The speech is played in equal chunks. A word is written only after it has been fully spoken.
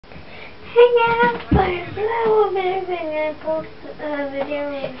Hey guys, hello, I posted a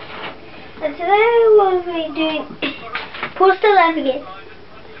video and today we'll be doing Portal Live again.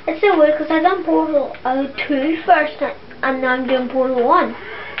 It's so weird because I done Portal 2 first and now I'm doing Portal 1.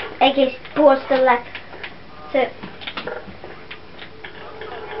 I guess Portal Live. So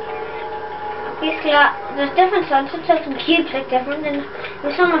basically there's different sunsets, so some cubes look different, and if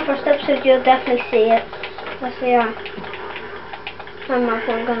you saw my first episode you'll definitely see it. Let's see how my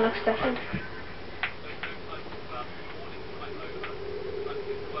phone gun looks different.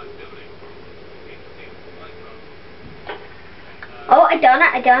 Oh, I done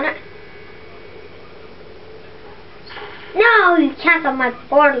it. No, you can't on my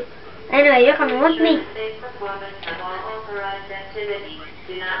portal. Anyway, you're coming with me.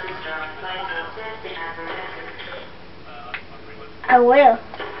 I will.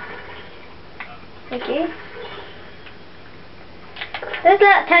 Thank you. This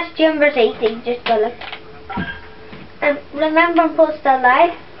little test chamber's easy, just go look. And remember Postal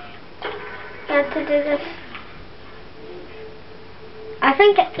Live? You have to do this. I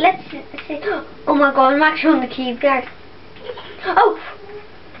think, let's see. Oh my god, I'm actually on the cube, guys. Oh!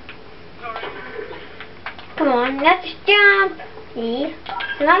 Come on, let's jump.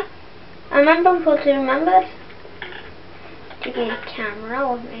 Yeah. I remember I'm supposed to remember this. Taking a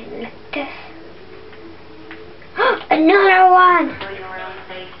camera with me like this. Another one! For your own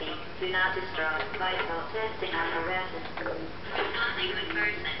safety, do not destroy vital testing apparatus. You're not a good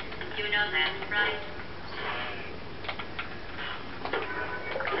person. You know that, right?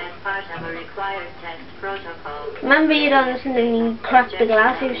 As part of a required test protocol. Remember you done this and then you cracked the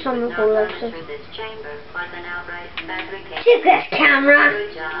glass or something for looks of. This chamber was an outright fabrication. Take this camera!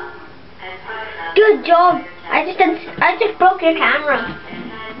 Good job. Good job! I just broke your camera.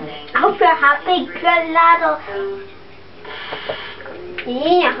 I hope you're happy, good lad.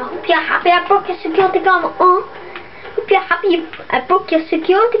 Yeah, I hope you're happy I broke your security camera. Hope you're happy I broke your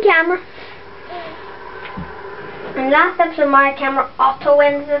security camera. And last episode my camera auto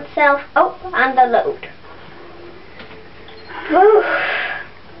wins itself. Oh, and the load. Woo.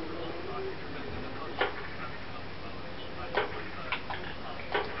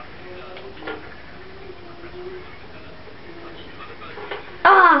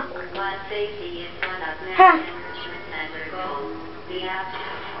 Ah!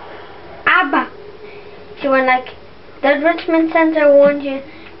 ABBA. So when like the Richmond Center warned you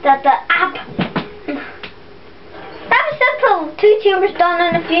that the app. That was simple. 2 chambers done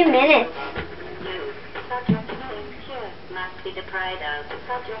in a few minutes.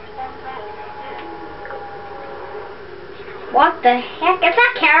 What the heck? Is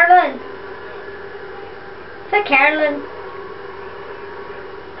that Carolyn? Is that Carolyn?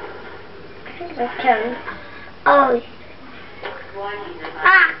 I think that's Carolyn. Oh.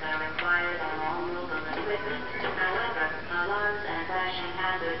 Ah!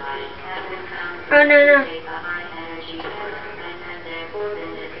 Oh no.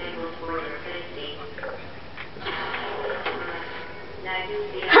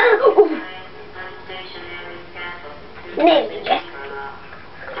 Yes.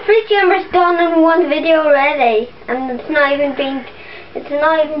 3 chambers done in one video already, and it's not even been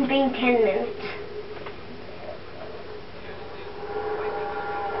 10 minutes.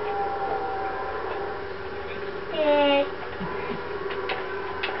 Yay.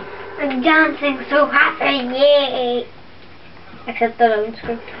 I'm dancing so happy, yay! Except the load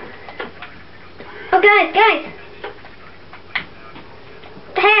screen. Oh guys!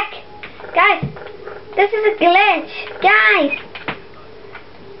 What the heck? Guys! This is a glitch! Guys!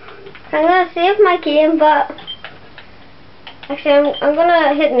 I'm gonna save my game, but actually I'm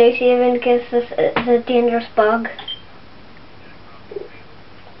gonna hit no saving because this is a dangerous bug.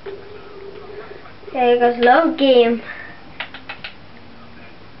 There goes load game.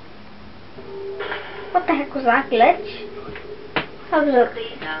 What the heck was that glitch? How was it?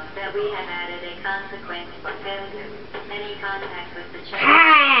 Please note that we have added a consequence for failure. Any contact with the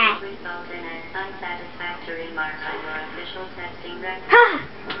Ha! will result in an unsatisfactory mark on your official testing record, Ha!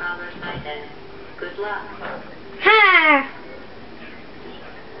 followed by death. Good luck. Ha!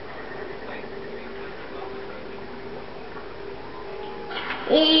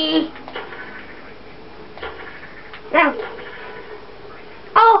 No.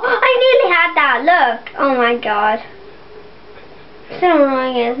 Oh, I nearly had that. Look. Oh my god. So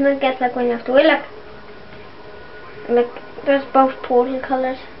annoying, isn't it? Gets like when you have to wait. Look, there's both portal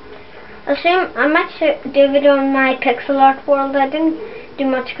colours. I might do a video on my pixel art world. I didn't do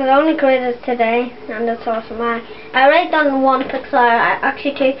much because I only created it today, and it's awesome. I already done 1 pixel art,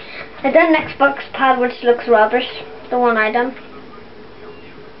 actually 2. I done an Xbox pad which looks rubbish, the one I done.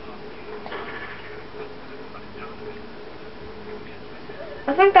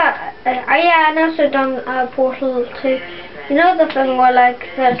 I think that, yeah, and also done Portal 2. You know the thing where like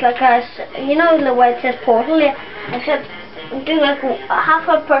there's like you know the way it says Portal, yeah? I said do like a half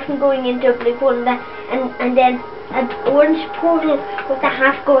a person going into a blue portal and then an orange portal with the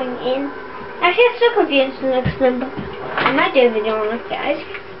half going in. Actually, I'm so confused and explain, but I might do a video on it, guys.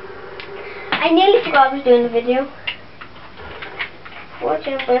 I nearly forgot I was doing a video. Watch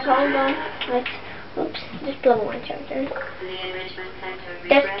it, but it's all done. Right. Oops, just plug my charger.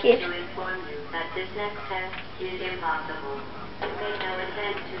 That's cute. That this next test is impossible. Make no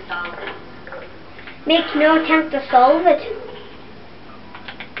attempt to solve it. Make no attempt to solve it.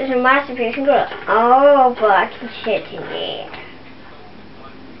 There's a massive patient girl. Oh, but I can shit in there.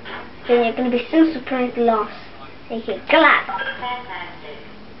 Then you're going to be so surprised lost. They get glad. Fantastic.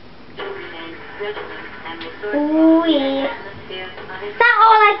 Ooh, yeah. Is that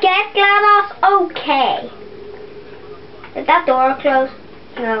all I get, GLaDOS? Okay. Is that door closed?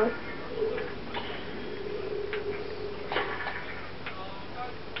 No.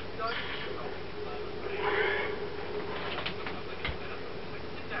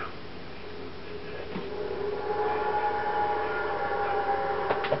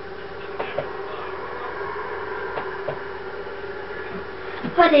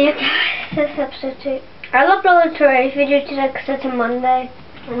 Oh dear guys, this episode 2. I'll upload a today's video today because it's a Monday.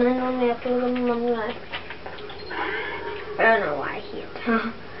 And I normally upload on Monday. I don't know why I hate it. Hello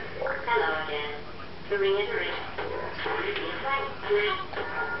again. To reiterate,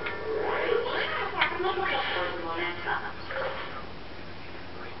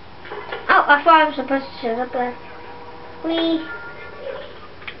 oh, I thought I was supposed to sit up there. Whee!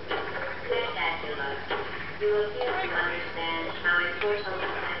 spectacular. You appear to understand how a portal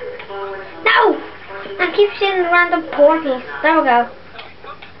is forward. No! I keep seeing random portals. There we go.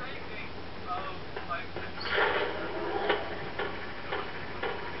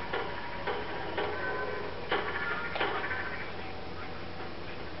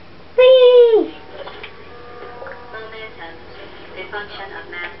 Whee! Momentum, a function of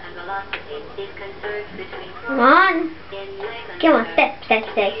mass and velocity, is conserved between Come on. in length. Come on, step.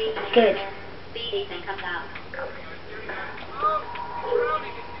 Good. Speedy thing comes out.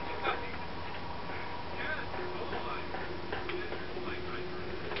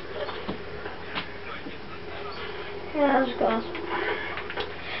 Yeah, that was close.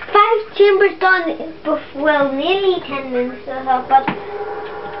 5 chambers done before, well, nearly 10 minutes or so, but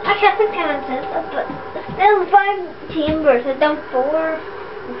actually I think 10 minutes, but still 5 chambers. I've done 4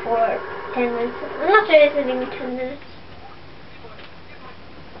 before 10 minutes. I'm not sure if it's even 10 minutes.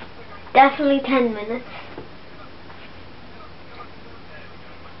 Definitely 10 minutes.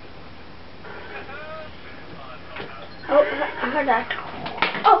 Oh, I heard that.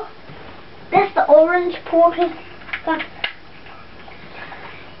 Oh, that's the orange portal.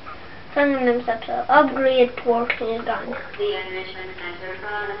 Someone names episode. Upgrade portal gun. The Enrichment Center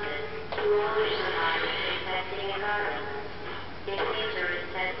promises to always provide a testing environment. In dangerous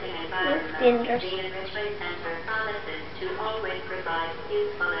testing environments, the Enrichment Center promises to always provide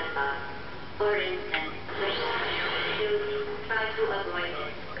useful advice. For instance, you try to avoid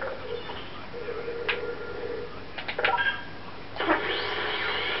it.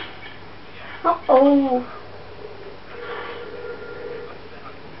 Uh-oh.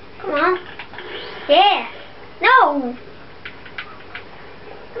 Come on. Yeah. No.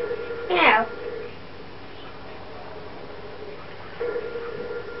 Yeah.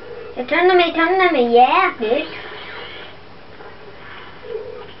 You're turning to me. Yeah, good.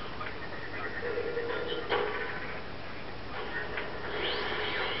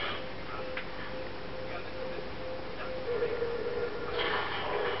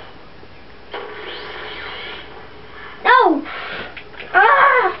 No!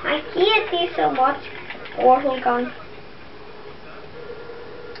 Ah! I hate these so much. Portal gun.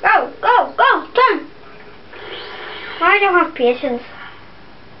 Go! Turn! I don't have patience.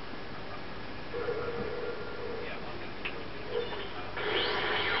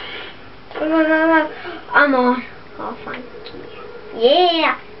 Go. I'm on. Oh, fine.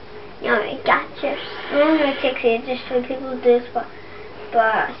 Yeah! No, I gotcha. I don't know it takes ages for people to do this, but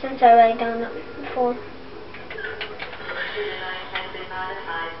since I already done it before. The device has been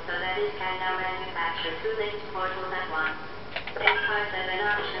modified so that it can now manufacture 2 linked portals at once. As part of an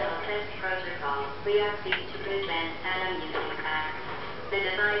optional test protocol, we are pleased to present an amusing fact. The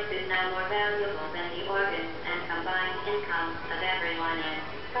device is now more valuable than the organs and combined incomes of everyone in.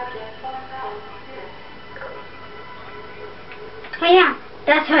 Oh yeah,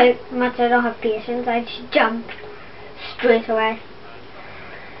 that's how much I don't have patience. I just jump straight away.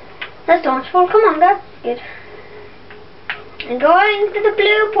 That's launch fall. Come on, go. Good. I'm going to the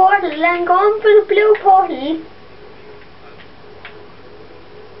blue portal. I'm going for the blue portal.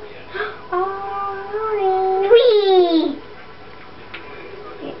 Oh, wee!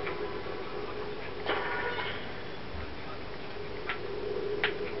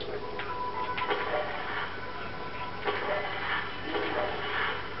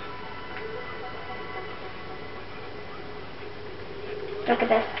 Look at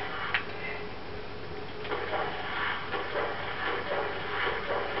this.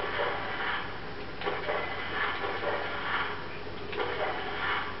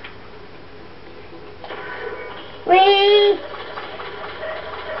 Whee!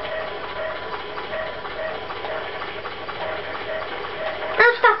 No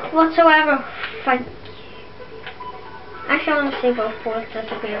stop whatsoever. Fine. Actually, I want to see both portals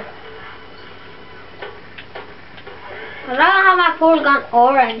disappear. I don't know how my portal gone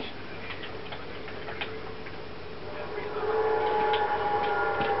orange.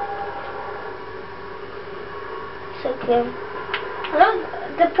 So cool. I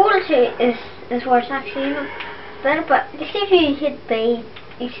don't, the portal is worse actually, you know. Better, but you see if you hit B,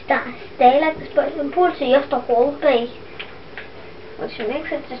 you stay like this, but the portal you have to hold B, which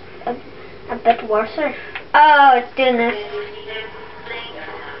makes it just a bit worse. Oh, it's doing this.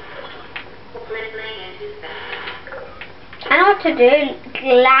 I know what to do.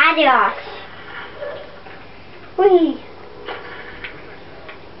 Gladius. Whee.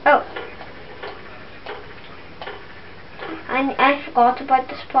 Oh. I forgot about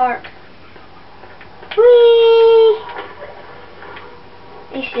this part. Whee!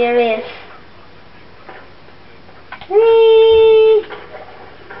 Are you serious? Whee!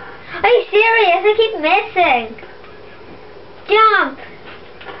 Are you serious? I keep missing. Jump!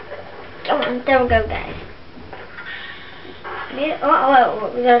 Come on, there we go, guys.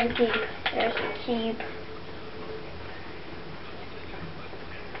 Oh, there's a cube. There's a cube.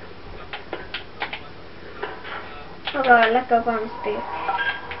 Oh god, let go on the spear.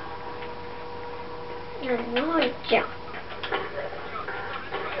 And now I jump.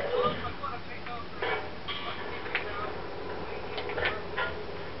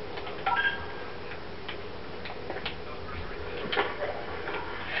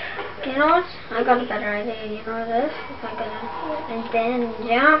 You know what? I got a better idea. You know this? If I gonna and then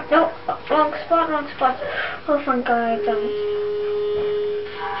jump. No, wrong spot, wrong spot. Oh, thank God I don't.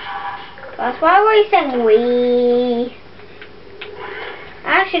 That's why were you saying we?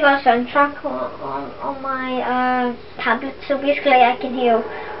 I actually got a soundtrack on my tablet, so basically I can hear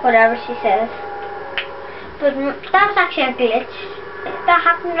whatever she says. But that was actually a glitch. That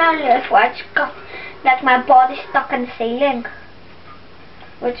happened earlier, so I just got like my body stuck in the ceiling,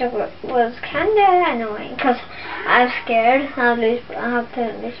 which was kinda annoying because I was scared. I have to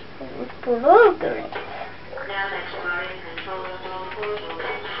lose ubgreade. Now that you are in control of all portals,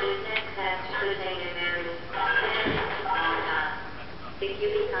 the next task should take a very long time. If you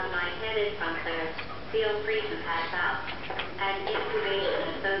become lightheaded from thirst, feel free to pass out. An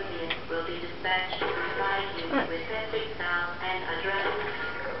incubation associate will be dispatched to provide you with septic salve and adrenaline.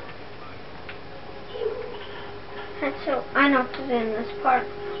 And so I know what to do in this part.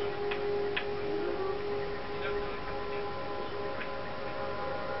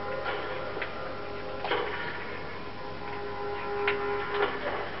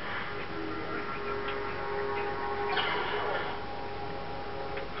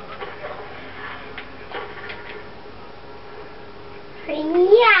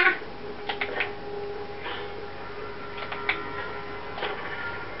 Yeah.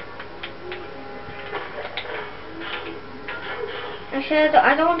 Actually,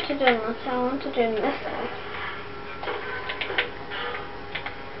 I don't want to do this. I want to do this way.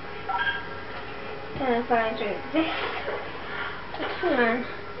 Then if I do this, just learn.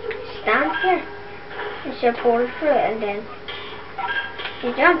 Stand here. You should pull through it and then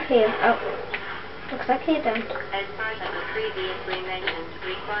you jump here. Oh. Looks like he don't. As part of the previously mentioned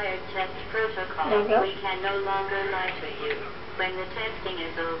required test protocol, There we go. we can no longer lie to you. When the testing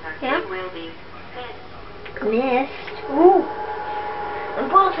is over, Yeah. you will be Missed. Ooh. And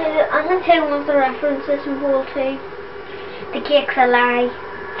Ball 2, I'm going to tell you one of the references in Ball 2. The cake's a lie.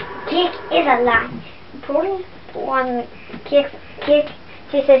 Cake is a lie. Probably one cake,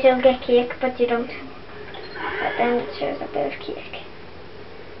 she says you'll get cake, but you don't. But then it shows that there's cake.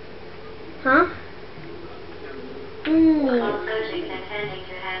 Huh? all projects intending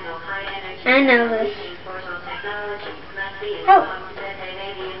to handle high energy I know this. portal technology must be Oh. informed that they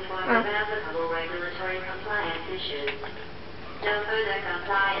may be informed of applicable regulatory compliance issues. No further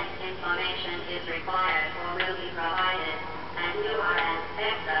compliance information is required or will be provided, and you are an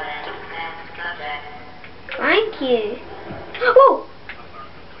excellent test subject. Thank you. Oh!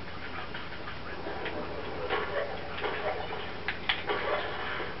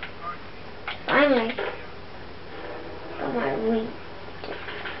 Finally. Got my wheat.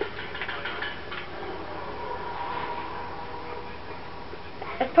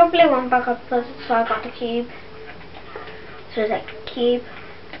 I probably won't back up because so I got the cube. So it's like cube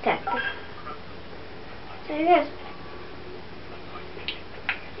detective. So it goes.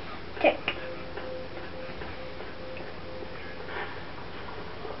 Tick.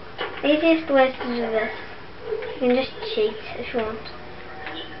 Easiest way to do this. You can just cheat if you want.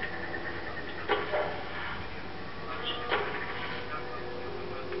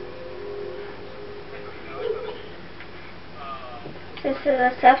 So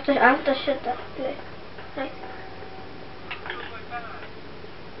that's after shut that place. Right.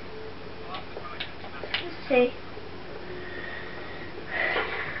 Let's see.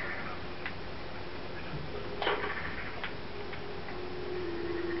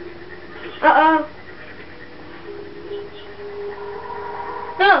 Uh-oh.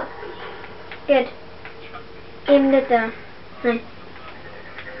 No. Good. Aimed it there. Nice.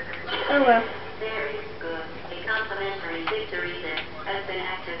 Oh well. Very good. A complimentary victory list has been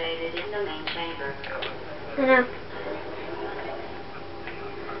activated in the main chamber.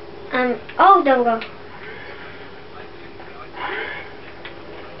 I know. Oh, there we go.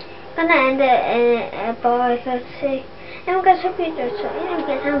 Gonna end it in a boy, let's see. And we're gonna hope you do so.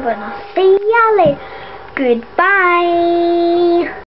 I'm gonna see y'all later. Goodbye.